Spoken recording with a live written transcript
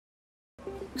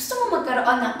Gusto mo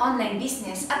magkaroon ng online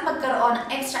business at magkaroon ng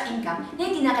extra income na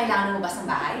hindi na kailangan lumabas ng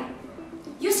bahay?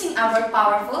 Using our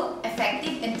powerful,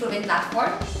 effective, and proven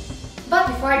platform? But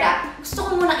before that, gusto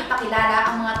ko munang ipakilala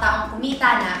ang mga taong kumita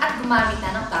na at gumamit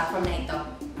na ng platform na ito.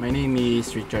 My name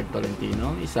is Richard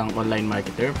Tolentino, isang online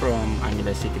marketer from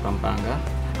Angeles City, Pampanga.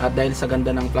 At dahil sa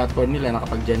ganda ng platform nila,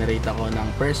 nakapag-generate ako ng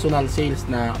personal sales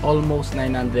na almost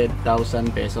 900,000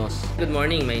 pesos. Good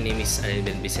morning, my name is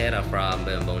Alvin Bisera from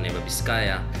Bayambang Nueva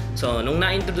Vizcaya. So, nung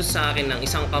na-introduce sa akin ng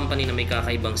isang company na may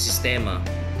kakaibang sistema,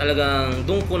 talagang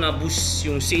doon ko na-boost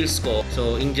yung sales ko.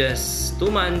 So, in just 2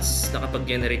 months,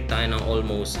 nakapag-generate tayo ng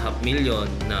almost 500,000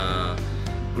 na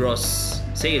gross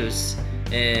sales.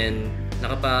 And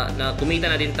kumita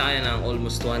na din tayo ng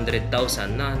almost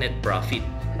 200,000 na net profit.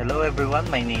 Hello everyone,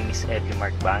 my name is Eddie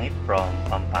Mark Bangit from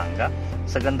Pampanga.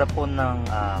 Sa ganda po ng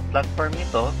platform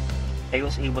nito, I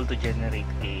was able to generate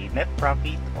a net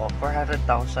profit of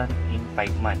 400,000 in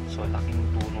 5 months. So laking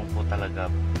tulong po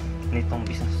talaga nitong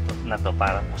business na to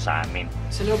para po sa amin.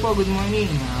 Hello po, good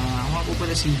morning. Ako po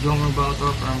pala si Jomar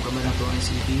Bauto from Cabanatuan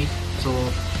City. So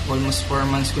almost 4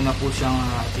 months ko na po siyang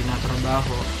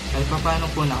tinatrabaho. Kahit paano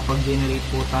po nakapag-generate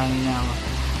po tayo ng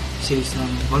sales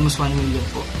ng almost 1 million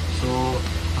po. So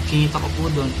ang kinita ko po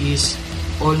doon is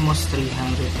almost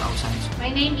 300,000.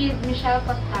 My name is Michelle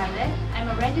Postales.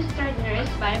 I'm a registered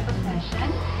nurse by profession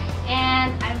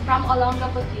and I'm from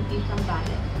Olongapo City,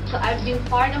 Zambales. So I've been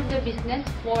part of the business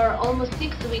for almost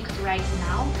 6 weeks right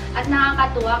now. At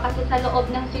nakakatuwa kasi sa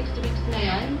loob ng 6 weeks na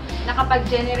yun,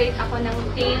 nakapag-generate ako ng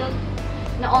sales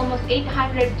na almost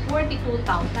 842,000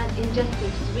 in just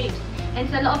 6 weeks.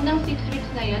 And sa loob ng 6 weeks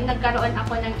na yun, nagkaroon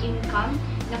ako ng income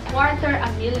na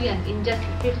 250,000 in just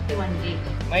 51 days.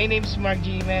 My name is Mark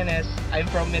G. Jimenez. I'm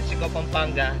from Mexico,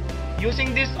 Pampanga.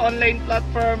 Using this online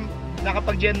platform,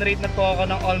 nakapag-generate na po ako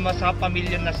ng almost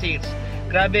 500,000 na sales.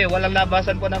 Grabe, walang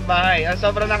labasan po ng bahay. Ang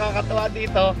sobrang nakakatawa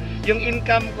dito, yung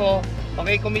income ko,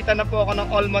 okay, kumita na po ako ng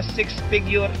almost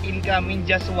 6-figure income in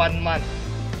just 1 month.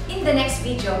 In the next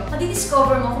video,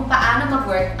 madidiscover mo kung paano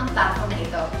mag-work ang platform na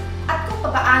ito at kung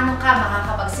paano ka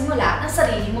makakapagsimula ng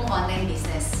sarili mong online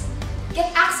business.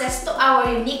 Get access to our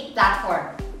unique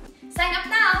platform. Sign up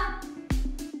na!